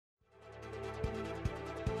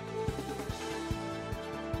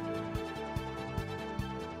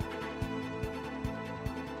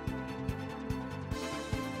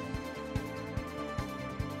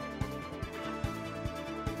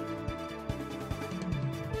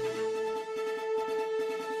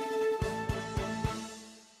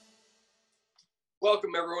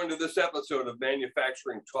Welcome, everyone, to this episode of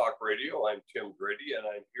Manufacturing Talk Radio. I'm Tim Grady, and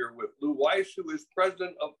I'm here with Lou Weiss, who is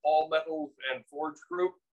president of All Metals and Forge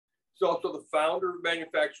Group. He's also the founder of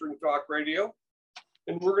Manufacturing Talk Radio.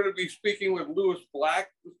 And we're going to be speaking with Louis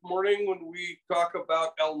Black this morning when we talk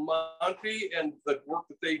about El Monte and the work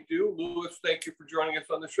that they do. Louis, thank you for joining us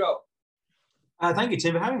on the show. Thank you,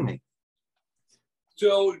 Tim, for having me.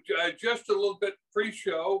 So just a little bit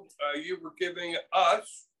pre-show, you were giving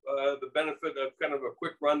us the benefit of kind of a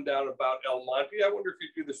quick rundown about El Monte. I wonder if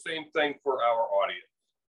you do the same thing for our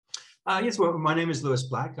audience. Yes, well, my name is Louis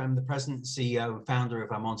Black. I'm the president, CEO, and founder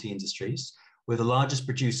of Almonte Industries. We're the largest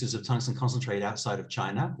producers of tungsten concentrate outside of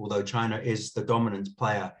China, although China is the dominant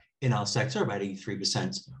player in our sector. About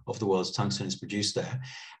 83% of the world's tungsten is produced there.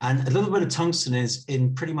 And a little bit of tungsten is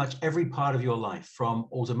in pretty much every part of your life, from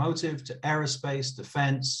automotive to aerospace,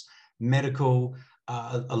 defense, medical,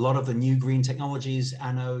 a lot of the new green technologies,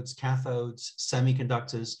 anodes, cathodes,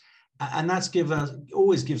 semiconductors. And that's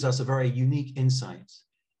always gives us a very unique insight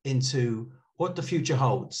into what the future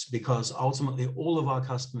holds, because ultimately all of our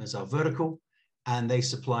customers are vertical and they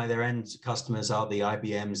supply their end customers are the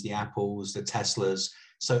IBMs, the Apples, the Teslas.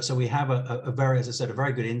 So we have a very, as I said, a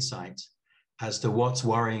very good insight as to what's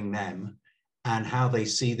worrying them and how they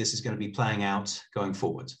see this is going to be playing out going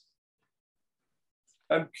forward.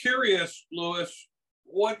 I'm curious, Louis,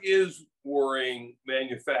 what is worrying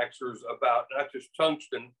manufacturers about not just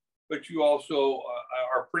tungsten, but you also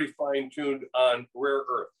are pretty fine-tuned on rare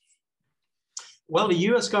earths? Well, the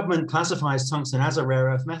U.S. government classifies tungsten as a rare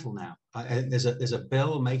earth metal now. There's a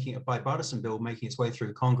bill a bipartisan bill making its way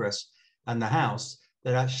through Congress and the House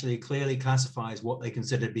that actually clearly classifies what they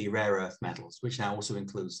consider to be rare earth metals, which now also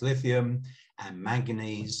includes lithium and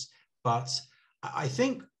manganese. But I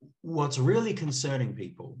think what's really concerning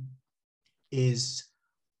people is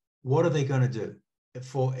what are they going to do?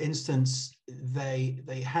 For instance,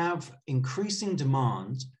 they have increasing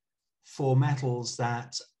demand for metals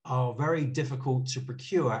that are very difficult to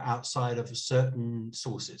procure outside of certain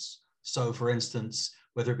sources. So for instance,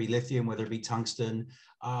 whether it be lithium, whether it be tungsten,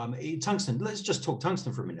 let's just talk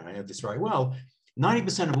tungsten for a minute. I know this very well.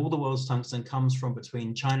 90% of all the world's tungsten comes from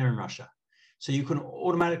between China and Russia. So you can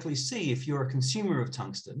automatically see if you're a consumer of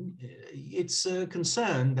tungsten, it's a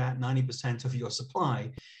concern that 90% of your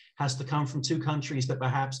supply has to come from two countries that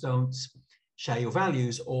perhaps don't share your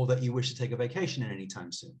values or that you wish to take a vacation in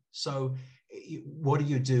anytime soon. So what do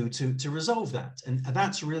you do to resolve that? And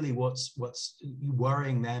that's really what's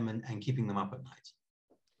worrying them and keeping them up at night.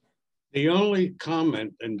 The only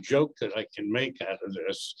comment and joke that I can make out of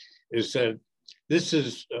this is that this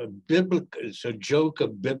is it's a joke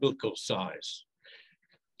of biblical size.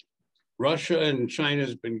 Russia and China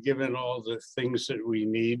has been given all the things that we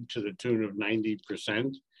need to the tune of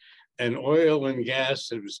 90%, and oil and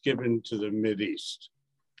gas was given to the Mideast.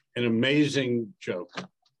 An amazing joke.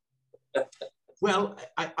 Well,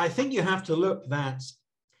 I think you have to look that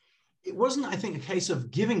it wasn't, I think, a case of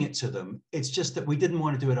giving it to them. It's just that we didn't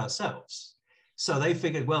want to do it ourselves. So they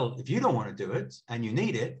figured, well, if you don't want to do it and you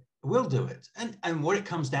need it, we'll do it. And what it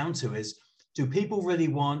comes down to is, do people really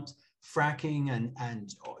want fracking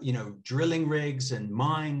and drilling rigs and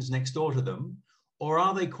mines next door to them? Or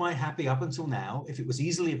are they quite happy up until now, if it was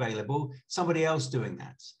easily available, somebody else doing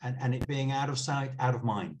that and it being out of sight, out of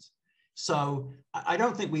mind? So I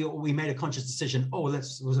don't think we made a conscious decision, it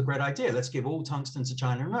was a great idea. Let's give all tungsten to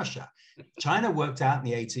China and Russia. China worked out in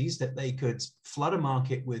the 80s that they could flood a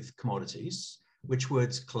market with commodities, which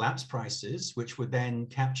would collapse prices, which would then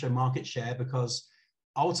capture market share because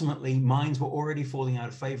ultimately mines were already falling out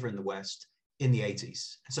of favor in the West in the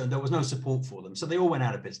 80s. So there was no support for them. So they all went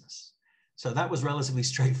out of business. So that was relatively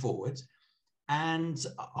straightforward. And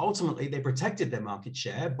ultimately, they protected their market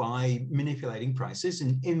share by manipulating prices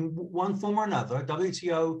in one form or another.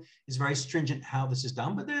 WTO is very stringent how this is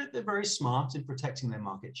done, but they're very smart in protecting their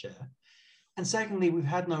market share. And secondly, we've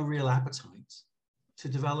had no real appetite to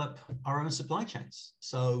develop our own supply chains.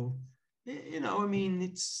 So,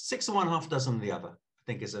 it's 6 of one, half a dozen of the other, I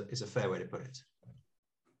think is a fair way to put it.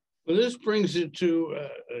 Well, this brings it to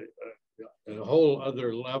a whole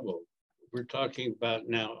other level. We're talking about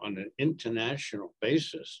now on an international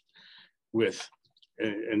basis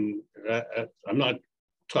I'm not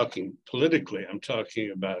talking politically, I'm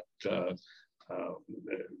talking about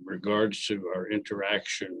regards to our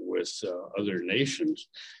interaction with other nations.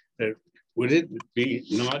 Would it be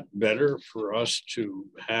not better for us to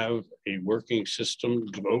have a working system,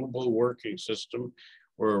 global working system,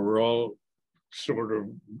 where we're all sort of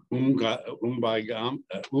kumbaya?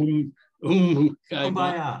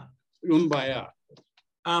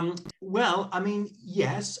 Well, I mean,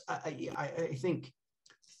 yes, I think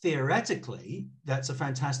theoretically, that's a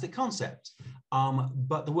fantastic concept.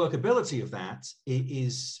 But the workability of that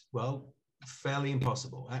is, well, fairly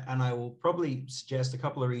impossible. And I will probably suggest a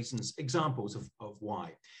couple of reasons, examples of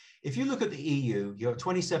why. If you look at the EU, you have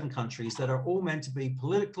 27 countries that are all meant to be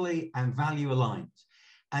politically and value aligned.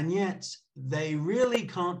 And yet they really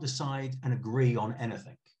can't decide and agree on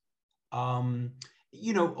anything.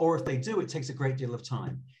 You know, or if they do, it takes a great deal of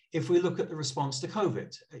time. If we look at the response to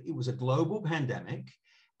COVID, it was a global pandemic,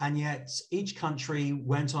 and yet each country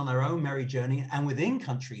went on their own merry journey, and within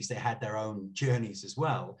countries, they had their own journeys as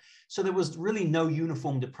well. So there was really no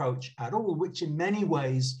uniformed approach at all, which in many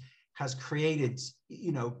ways has created,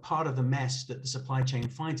 you know, part of the mess that the supply chain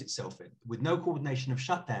finds itself in. With no coordination of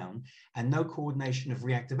shutdown and no coordination of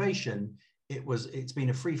reactivation, it's been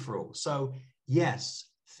a free-for-all. So yes,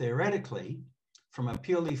 theoretically, from a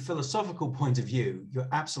purely philosophical point of view, you're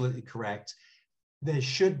absolutely correct. There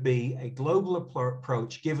should be a global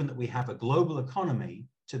approach, given that we have a global economy,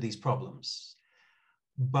 to these problems.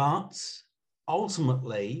 But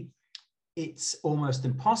ultimately, it's almost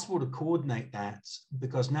impossible to coordinate that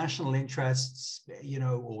because national interests, you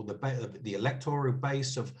know, or the electoral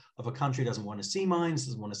base of a country doesn't want to see mines,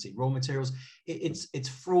 doesn't want to see raw materials. It's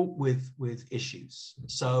fraught with issues.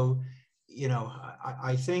 So, you know,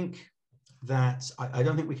 I think that I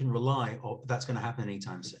don't think we can rely on that's going to happen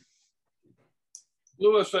anytime soon.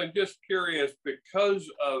 Louis, I'm just curious, because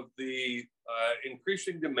of the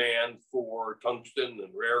increasing demand for tungsten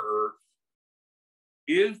and rare earths,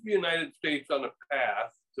 is the United States on a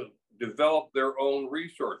path to develop their own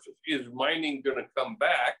resources? Is mining going to come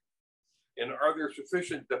back? And are there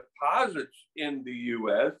sufficient deposits in the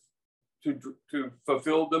U.S. to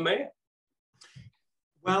fulfill demand?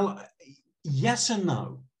 Well, yes and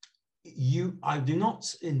no. I do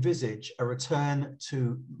not envisage a return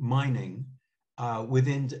to mining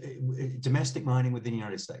within domestic mining within the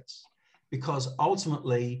United States, because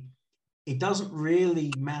ultimately it doesn't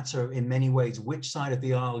really matter in many ways which side of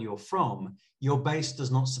the aisle you're from. Your base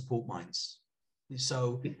does not support mines.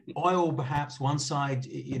 So oil, perhaps one side,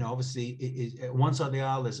 you know, obviously one side of the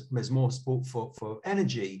aisle there's more support for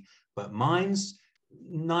energy, but mines,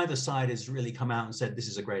 neither side has really come out and said this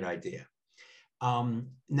is a great idea.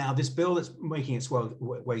 Now, this bill that's making its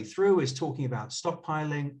way through is talking about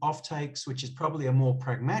stockpiling, offtakes, which is probably a more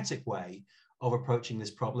pragmatic way of approaching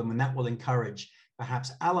this problem, and that will encourage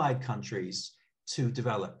perhaps allied countries to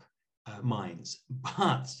develop mines.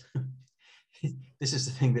 But this is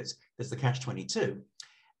the thing that's the catch-22.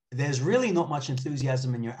 There's really not much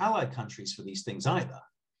enthusiasm in your allied countries for these things either.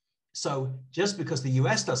 So just because the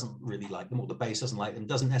US doesn't really like them, or the base doesn't like them,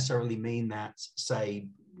 doesn't necessarily mean that, say,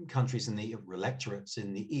 countries in the electorates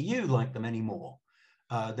in the EU like them any more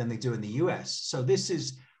than they do in the US. So this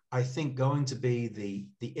is, I think, going to be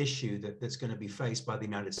the issue that's going to be faced by the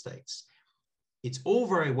United States. It's all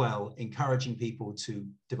very well encouraging people to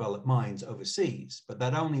develop mines overseas, but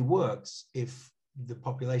that only works if the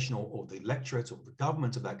population or the electorate or the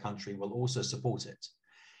government of that country will also support it.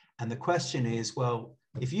 And the question is, well,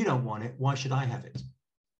 if you don't want it, why should I have it?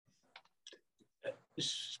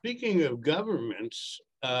 Speaking of governments,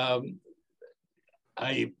 I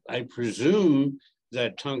presume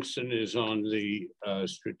that tungsten is on the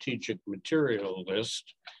strategic material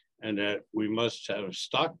list, and that we must have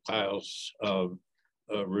stockpiles of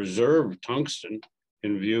reserve tungsten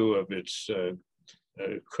in view of its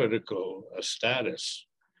critical status.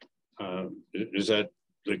 Is that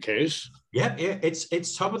the case? Yeah,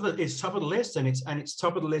 it's top of the list, and it's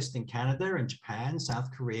top of the list in Canada and Japan,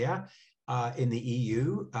 South Korea, in the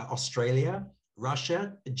EU, Australia,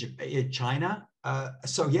 Russia, China.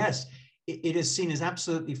 So yes, it is seen as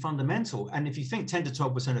absolutely fundamental. And if you think 10 to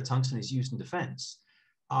 12% of tungsten is used in defense,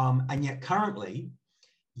 and yet currently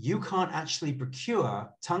you can't actually procure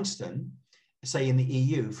tungsten, say in the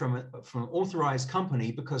EU, from an authorized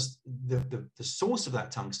company because the source of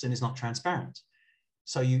that tungsten is not transparent.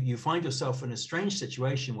 So you find yourself in a strange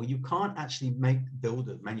situation where you can't actually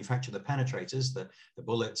manufacture the penetrators, the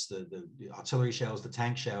bullets, the artillery shells, the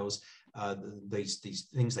tank shells, these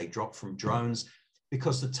things they drop from drones,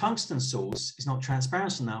 because the tungsten source is not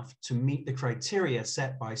transparent enough to meet the criteria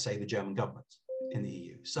set by, say, the German government in the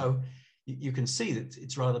EU. So you can see that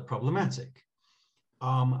it's rather problematic.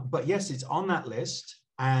 But yes, it's on that list,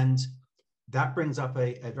 and that brings up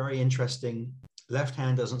a very interesting, left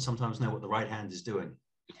hand doesn't sometimes know what the right hand is doing.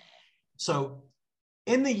 So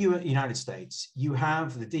in the United States, you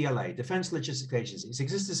have the DLA, Defense Logistics Agency. It's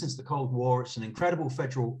existed since the Cold War. It's an incredible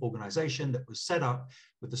federal organization that was set up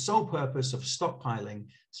with the sole purpose of stockpiling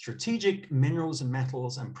strategic minerals and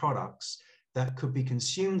metals and products that could be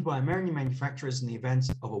consumed by American manufacturers in the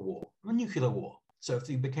event of a war, a nuclear war. So if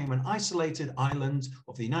you became an isolated island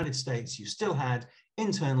of the United States, you still had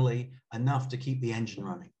internally enough to keep the engine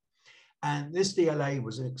running. And this DLA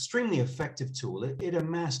was an extremely effective tool. It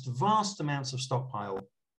amassed vast amounts of stockpile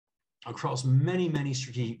across many, many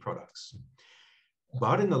strategic products.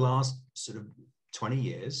 But in the last sort of 20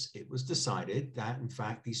 years, it was decided that, in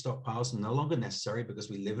fact, these stockpiles are no longer necessary because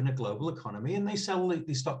we live in a global economy, and they sell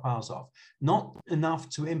these stockpiles off. Not enough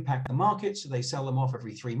to impact the market, so they sell them off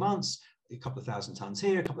every 3 months, a couple of thousand tons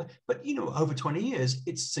here, but over 20 years,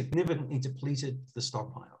 it's significantly depleted the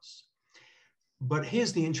stockpiles. But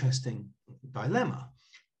here's the interesting dilemma.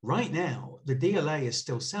 Right now, the DLA is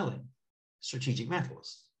still selling strategic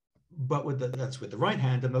metals, but that's with the right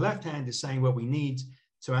hand, and the left hand is saying, well, we need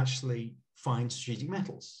to actually find strategic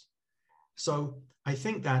metals. So I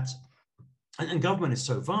think that, and government is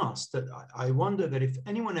so vast that I wonder that if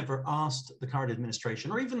anyone ever asked the current administration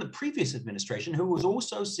or even the previous administration, who was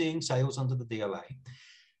also seeing sales under the DLA,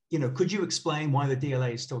 could you explain why the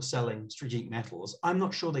DLA is still selling strategic metals? I'm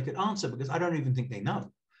not sure they could answer because I don't even think they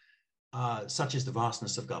know, such is the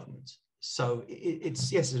vastness of government. So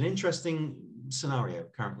it's an interesting scenario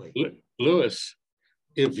currently. Louis,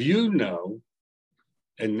 if you know,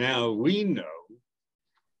 and now we know,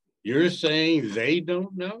 you're saying they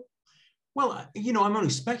don't know? Well, I'm only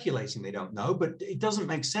speculating they don't know, but it doesn't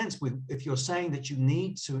make sense if you're saying that you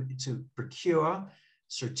need to procure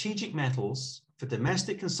strategic metals for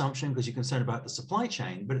domestic consumption because you're concerned about the supply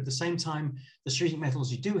chain, but at the same time, the strategic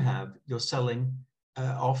metals you do have, you're selling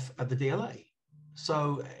off at the DLA.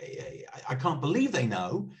 So I can't believe they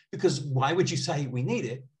know, because why would you say we need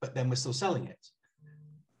it, but then we're still selling it?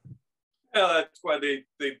 Yeah, that's why they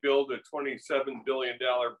build a $27 billion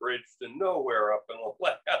bridge to nowhere up in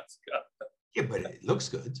Alaska. Yeah, but it looks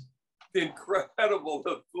good. Incredible,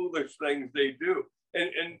 the foolish things they do.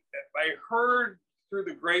 And I heard through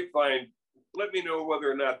the grapevine, let me know whether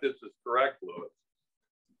or not this is correct, Louis,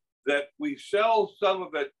 that we sell some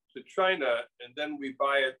of it to China and then we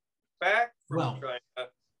buy it back from China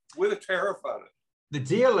with a tariff on it. The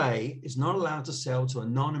DLA is not allowed to sell to a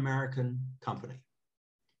non-American company.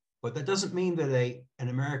 But that doesn't mean that an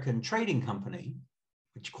American trading company,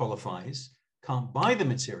 which qualifies, can't buy the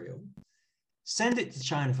material, send it to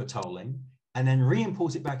China for tolling, and then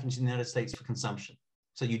re-import it back into the United States for consumption.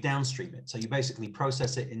 So you downstream it. So you basically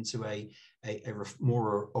process it into a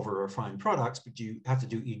more of a refined product, but you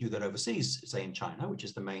do that overseas, say in China, which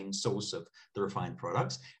is the main source of the refined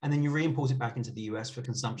products, and then you re-import it back into the US for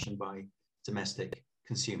consumption by domestic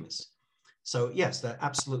consumers. So yes, that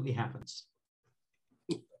absolutely happens.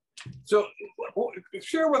 So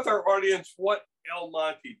share with our audience what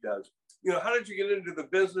Almonte does. How did you get into the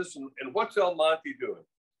business, and what's Almonte doing?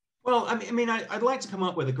 Well, I'd like to come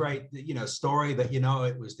up with a great, story that,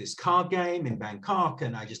 it was this card game in Bangkok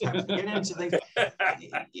and I just happened to get into things,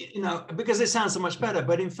 because it sounds so much better.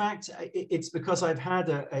 But in fact, it's because I've had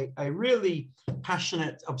a really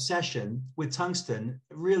passionate obsession with tungsten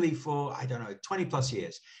really for, 20 plus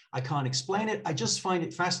years. I can't explain it. I just find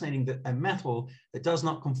it fascinating that a metal that does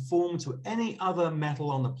not conform to any other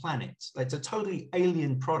metal on the planet, it's a totally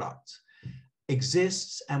alien product,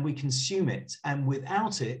 exists, and we consume it, and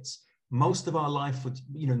without it most of our life would,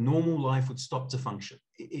 normal life would stop to function.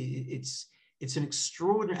 It's an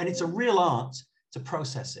extraordinary, and it's a real art to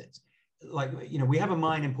process it. Like, we have a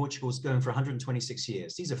mine in Portugal that's going for 126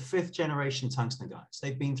 years. These are 5th generation tungsten guys.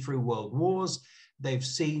 They've been through world wars. They've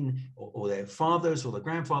seen, or their fathers or their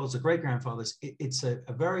grandfathers or great grandfathers. It's a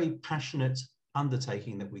very passionate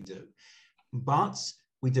undertaking that we do, but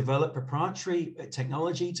we develop proprietary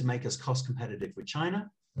technology to make us cost competitive with China.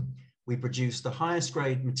 We produce the highest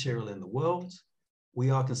grade material in the world.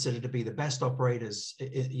 We are considered to be the best operators,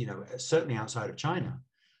 certainly outside of China.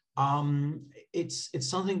 It's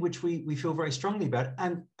something which we feel very strongly about,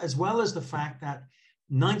 and as well as the fact that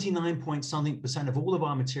 99% of all of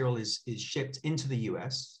our material is shipped into the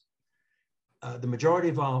US. The majority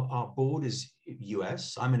of our board is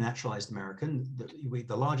US. I'm a naturalized American.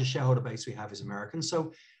 The largest shareholder base we have is American.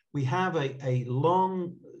 So we have a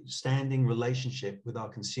long-standing relationship with our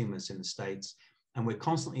consumers in the States, and we're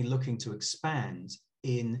constantly looking to expand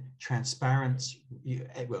in a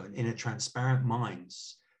transparent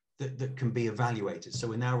mines that can be evaluated. So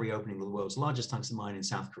we're now reopening the world's largest tungsten mine in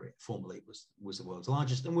South Korea. Formerly it was the world's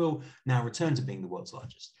largest, and will now return to being the world's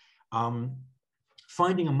largest.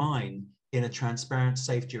 Finding a mine in a transparent,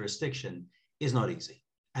 safe jurisdiction is not easy.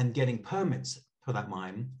 And getting permits for that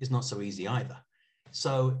mine is not so easy either.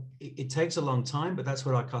 So it takes a long time, but that's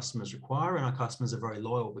what our customers require, and our customers are very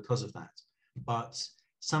loyal because of that. But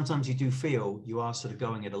sometimes you do feel you are sort of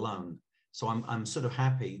going it alone. So I'm sort of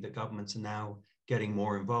happy that governments are now getting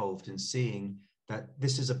more involved in seeing that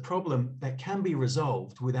this is a problem that can be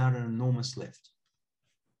resolved without an enormous lift.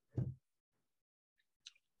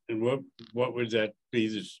 And what would that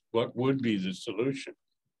be? What would be the solution?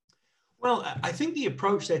 Well, I think the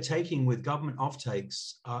approach they're taking with government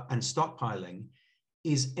offtakes and stockpiling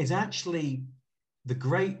is actually the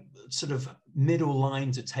great sort of middle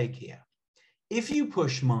line to take here. If you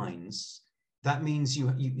push mines, that means you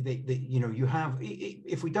have,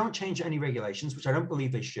 if we don't change any regulations, which I don't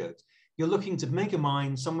believe they should, you're looking to make a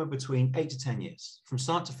mine somewhere between 8 to 10 years from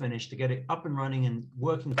start to finish to get it up and running and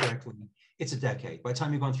working correctly. It's a decade. By the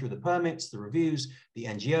time you've gone through the permits, the reviews, the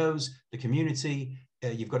NGOs, the community,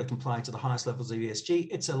 you've got to comply to the highest levels of ESG.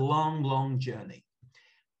 It's a long, long journey.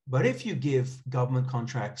 But if you give government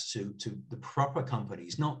contracts to the proper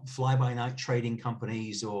companies, not fly-by-night trading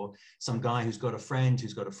companies or some guy who's got a friend,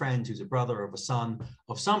 who's a brother of a son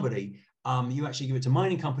of somebody, you actually give it to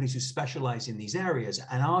mining companies who specialize in these areas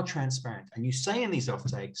and are transparent. And you say in these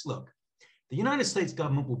offtakes, look, the United States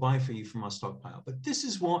government will buy for you from our stockpile, but this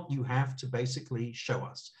is what you have to basically show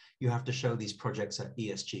us. You have to show these projects are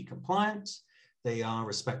ESG compliant. They are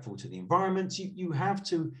respectful to the environment. You have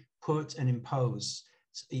to put and impose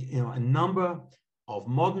a number of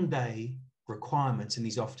modern day requirements in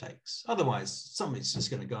these offtakes. Otherwise, somebody's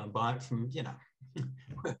just going to go and buy it from,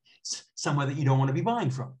 somewhere that you don't want to be buying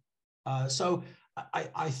from. So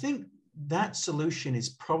I think that solution is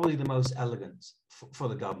probably the most elegant for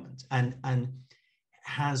the government and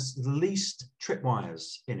has the least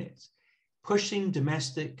tripwires in it. Pushing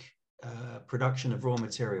domestic production of raw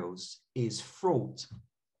materials is fraught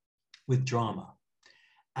with drama,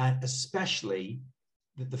 and especially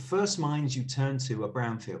the first mines you turn to are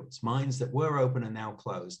brownfields, mines that were open and now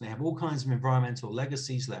closed. They have all kinds of environmental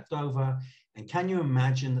legacies left over. And can you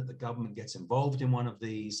imagine that the government gets involved in one of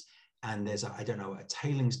these and there's a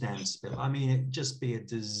tailings dam spill? I mean, it'd just be a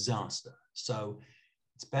disaster. So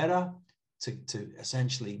it's better to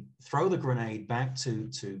essentially throw the grenade back to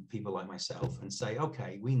people like myself and say,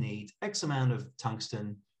 okay, we need X amount of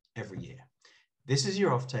tungsten every year. This is your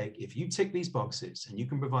offtake. If you tick these boxes and you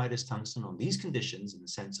can provide us tungsten on these conditions in the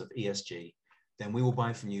sense of ESG, then we will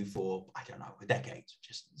buy from you for, a decade,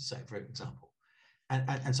 just say, for example.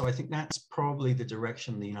 And so I think that's probably the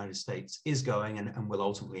direction the United States is going and will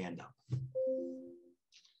ultimately end up.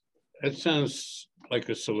 That sounds like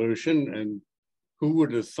a solution. And who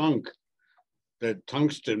would have thunk that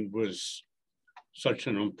tungsten was such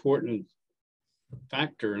an important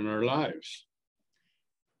factor in our lives?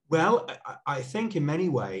 Well, I think in many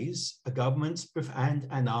ways, a government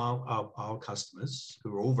and our customers,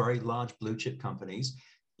 who are all very large blue chip companies,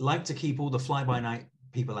 like to keep all the fly-by-night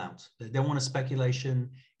people out. They don't want a speculation.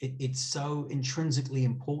 It's so intrinsically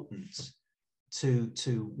important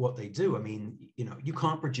to what they do. I mean, you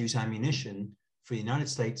can't produce ammunition for the United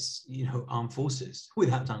States, armed forces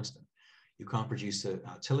without tungsten. You can't produce an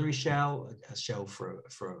artillery shell, a shell for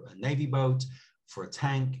a Navy boat, for a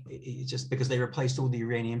tank, just because they replaced all the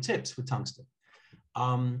uranium tips with tungsten,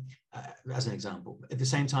 as an example. At the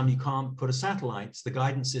same time, you can't put a satellite. The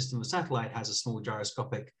guidance system of a satellite has a small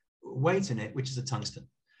gyroscopic weight in it, which is a tungsten.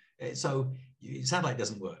 So satellite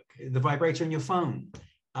doesn't work. The vibrator in your phone,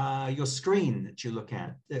 your screen that you look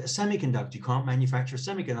at, a semiconductor, you can't manufacture a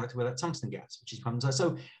semiconductor without tungsten gas, which is carbon dioxide.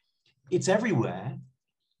 So it's everywhere,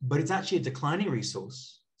 but it's actually a declining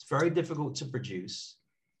resource. It's very difficult to produce.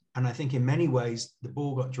 And I think in many ways, the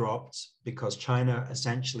ball got dropped because China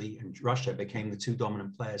essentially and Russia became the two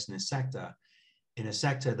dominant players in this sector, in a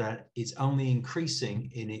sector that is only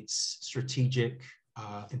increasing in its strategic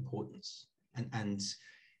importance. And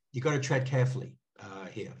you've got to tread carefully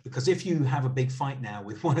here, because if you have a big fight now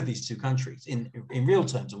with one of these two countries in real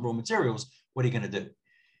terms of raw materials, what are you going to do?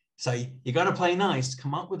 So you got to play nice,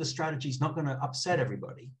 come up with a strategy that's not going to upset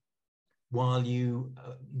everybody, while you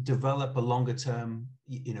develop a longer term,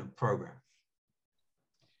 program.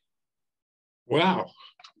 Wow,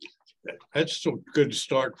 that's a good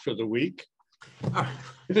start for the week.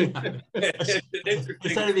 Instead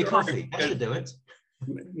of your coffee, that should do it.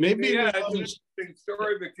 Maybe it's an interesting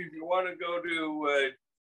story, because you want to go to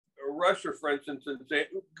Russia, for instance, and say,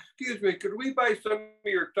 excuse me, could we buy some of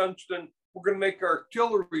your tungsten? We're going to make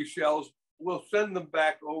artillery shells. We'll send them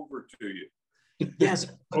back over to you. Yes,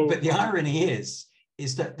 but the irony is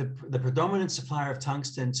that the predominant supplier of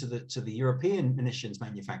tungsten to the European munitions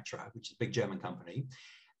manufacturer, which is a big German company,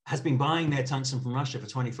 has been buying their tungsten from Russia for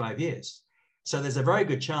 25 years. So there's a very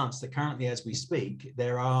good chance that currently, as we speak,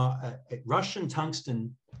 there are Russian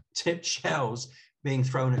tungsten tipped shells being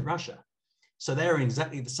thrown at Russia. So they're in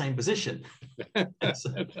exactly the same position. That's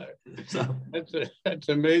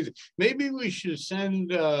amazing. Maybe we should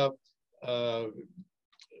send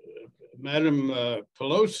Madam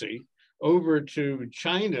Pelosi over to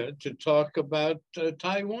China to talk about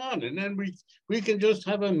Taiwan, and then we can just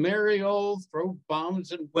have a merry old throw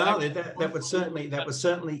bombs and well, that would certainly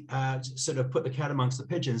sort of put the cat amongst the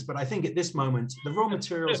pigeons. But I think at this moment, the raw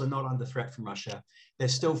materials are not under threat from Russia. They're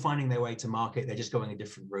still finding their way to market. They're just going a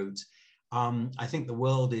different route. I think the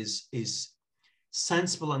world is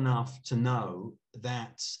sensible enough to know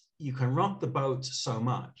that you can rock the boat so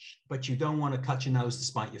much, but you don't want to cut your nose to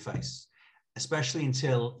spite your face, especially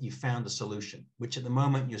until you found a solution, which at the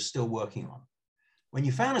moment you're still working on. When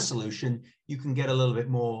you found a solution, you can get a little bit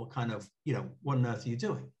more kind of, what on earth are you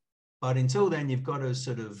doing? But until then, you've got to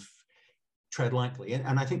sort of tread lightly.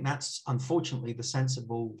 And I think that's unfortunately the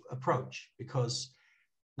sensible approach, because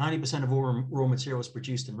 90% of all raw materials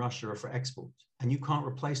produced in Russia are for export. And you can't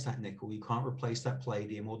replace that nickel, you can't replace that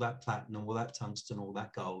palladium, all that platinum, all that tungsten, all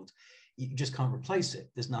that gold. You just can't replace it.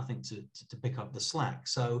 There's nothing to pick up the slack.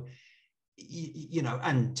 So,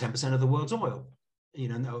 and 10% of the world's oil,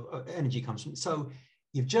 energy comes from. So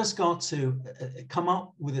you've just got to come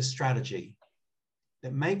up with a strategy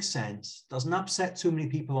that makes sense, doesn't upset too many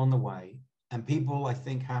people on the way. And people, I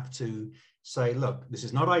think, have to say, look, this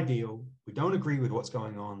is not ideal. We don't agree with what's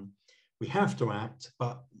going on. We have to act,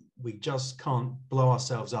 but we just can't blow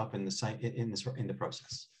ourselves up in the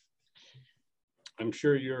process. I'm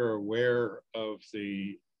sure you're aware of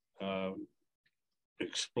the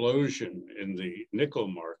explosion in the nickel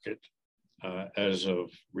market as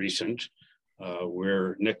of recent,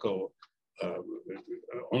 where nickel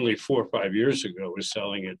only 4 or 5 years ago was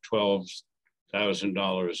selling at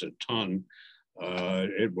 $12,000 a ton.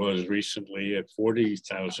 It was recently at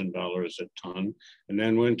 $40,000 a ton, and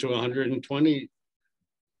then went to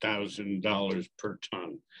 $120,000 per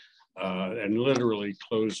ton, and literally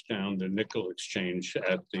closed down the nickel exchange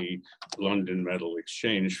at the London Metal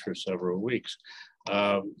Exchange for several weeks.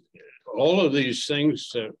 All of these things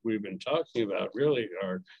that we've been talking about really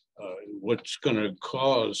are what's going to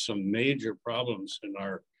cause some major problems in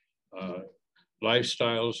our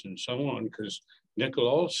lifestyles and so on, because nickel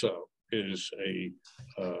also is a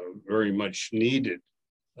very much needed.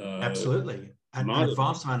 Absolutely. And a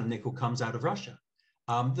vast amount of nickel comes out of Russia.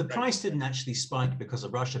 The price didn't actually spike because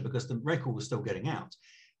of Russia, because the nickel was still getting out.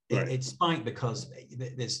 It spiked because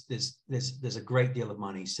there's a great deal of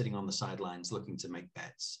money sitting on the sidelines looking to make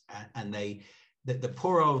bets. And the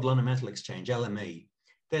poor old London Metal Exchange, LME,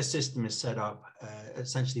 their system is set up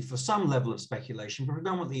essentially for some level of speculation, but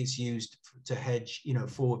predominantly it's used to hedge,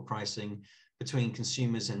 forward pricing between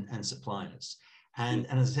consumers and suppliers. And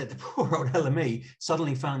as I said, the poor old LME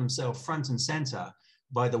suddenly found themselves front and center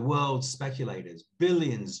by the world's speculators,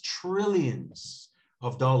 billions, trillions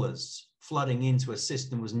of dollars flooding into a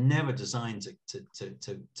system was never designed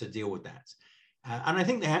to deal with that. And I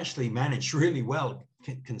think they actually managed really well,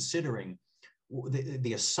 considering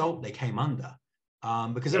the assault they came under,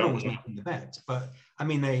 because everyone was making the bet. But I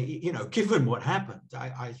mean, given what happened,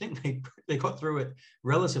 I think they got through it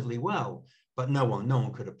relatively well, but no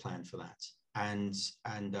one could have planned for that. And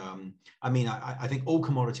I mean, I think all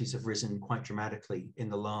commodities have risen quite dramatically in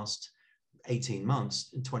the last 18 months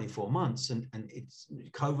and 24 months. And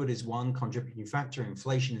COVID is one contributing factor,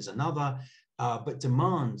 inflation is another, but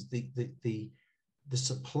demand, the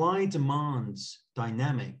supply-demand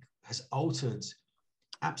dynamic has altered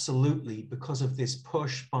absolutely because of this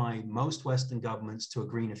push by most Western governments to a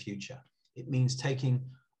greener future. It means taking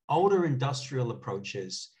older industrial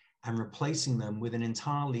approaches and replacing them with an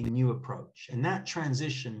entirely new approach. And that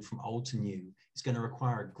transition from old to new is going to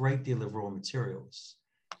require a great deal of raw materials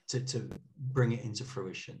to bring it into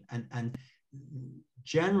fruition. And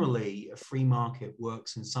generally, a free market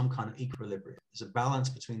works in some kind of equilibrium. There's a balance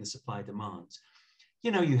between the supply and demand.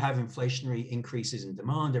 You have inflationary increases in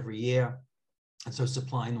demand every year, and so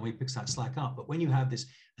supply in the way picks that slack up. But when you have this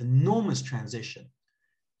enormous transition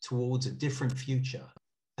towards a different future,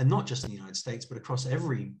 and not just in the United States, but across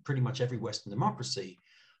pretty much every Western democracy,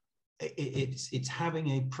 it's having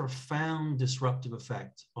a profound disruptive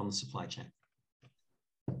effect on the supply chain.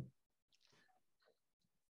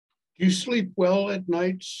 Do you sleep well at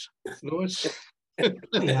nights, Louis?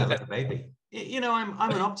 Yeah, like a baby.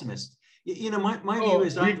 I'm an optimist. My view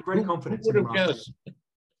is I have great confidence in the market.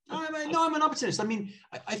 No, I'm an optimist. I mean,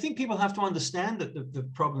 I think people have to understand that the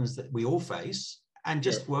problems that we all face and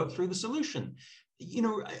just work through the solution.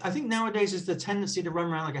 I think nowadays is the tendency to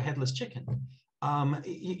run around like a headless chicken, and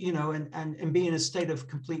be in a state of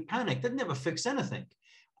complete panic. That never fix anything.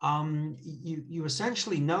 You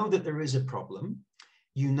essentially know that there is a problem.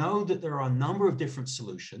 You know that there are a number of different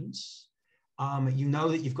solutions. You know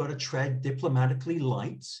that you've got to tread diplomatically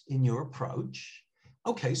light in your approach.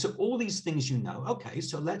 Okay, so all these things, okay,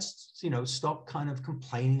 so let's, stop kind of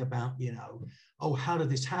complaining about, oh, how did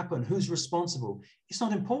this happen? Who's responsible? It's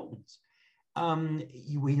not important.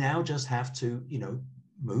 We now just have to,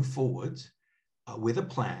 move forward with a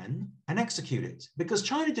plan and execute it. Because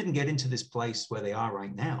China didn't get into this place where they are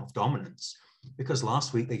right now of dominance, because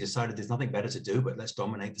last week they decided there's nothing better to do, but let's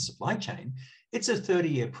dominate the supply chain. It's a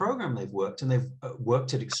 30-year program they've worked, and they've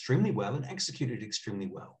worked it extremely well and executed extremely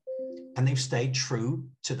well. And they've stayed true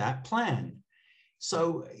to that plan.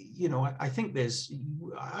 So, I think I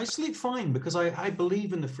sleep fine because I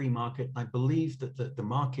believe in the free market. I believe that the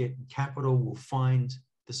market capital will find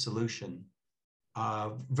the solution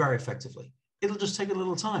very effectively. It'll just take a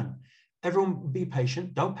little time. Everyone be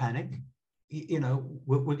patient. Don't panic.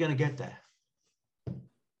 We're going to get there.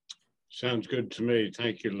 Sounds good to me.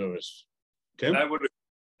 Thank you, Louis. Tim? I would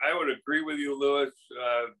agree with you, Louis.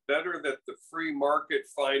 Better that the free market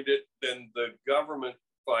find it than the government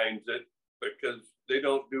finds it, because they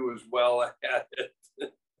don't do as well at it.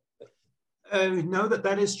 No,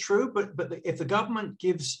 that is true. But if the government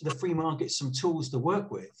gives the free market some tools to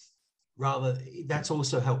work with, that's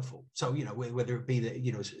also helpful. So, whether it be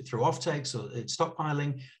through offtakes or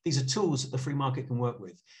stockpiling, these are tools that the free market can work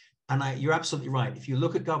with. And you're absolutely right. If you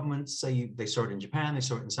look at governments, say they saw it in Japan, they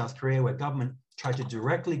saw it in South Korea, where government tried to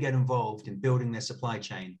directly get involved in building their supply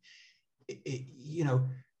chain.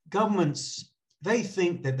 Governments, they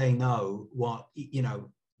think that they know what,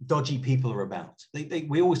 dodgy people are about.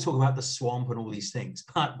 We always talk about the swamp and all these things,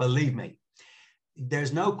 but believe me,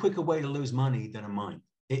 there's no quicker way to lose money than a mine.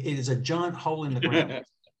 It is a giant hole in the ground.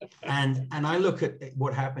 And I look at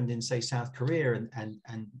what happened in, say, South Korea, and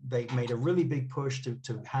they made a really big push to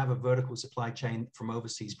have a vertical supply chain from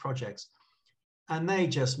overseas projects. And they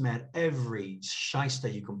just met every shyster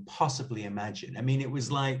you can possibly imagine. I mean, it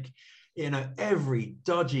was like, every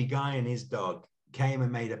dodgy guy and his dog came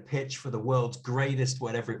and made a pitch for the world's greatest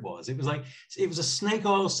whatever it was. It was a snake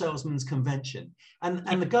oil salesman's convention.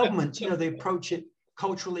 And the government, they approach it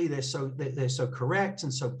culturally, they're so correct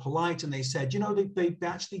and so polite, and they said, they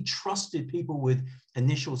actually trusted people with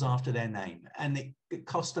initials after their name, and it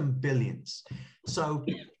cost them billions. So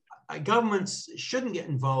governments shouldn't get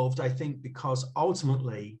involved, I think, because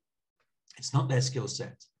ultimately it's not their skill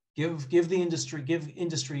set. Give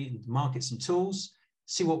industry and market some tools,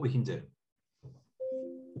 see what we can do.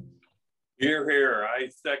 Hear, hear. I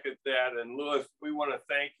second that. And Louis, we want to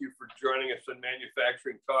thank you for joining us on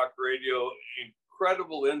Manufacturing Talk Radio.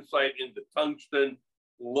 Incredible insight into tungsten.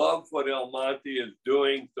 Love what Almonty is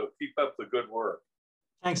doing. So keep up the good work.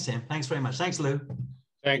 Thanks, Tim. Thanks very much. Thanks, Lou.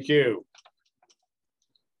 Thank you.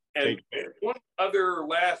 And one other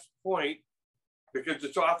last point, because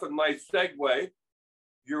it's often my segue,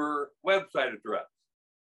 your website address.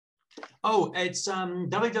 Oh, it's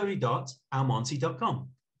www.almonty.com.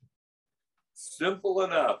 Simple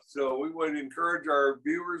enough. So we would encourage our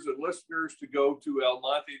viewers and listeners to go to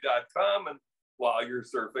almonty.com, and while you're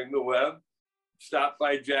surfing the web, stop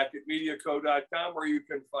by jacketmediaco.com, where you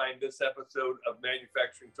can find this episode of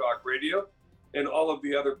Manufacturing Talk Radio and all of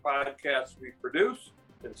the other podcasts we produce,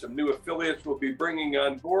 and some new affiliates we'll be bringing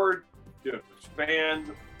on board to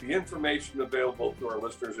expand the information available to our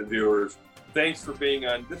listeners and viewers. Thanks for being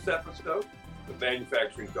on this episode of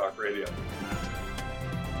Manufacturing Talk Radio.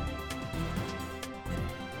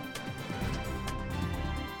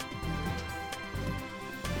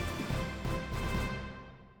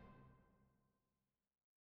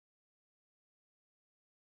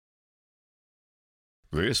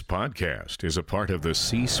 This podcast is a part of the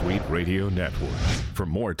C-Suite Radio Network. For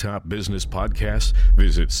more top business podcasts,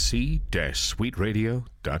 visit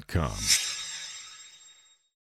c-suiteradio.com.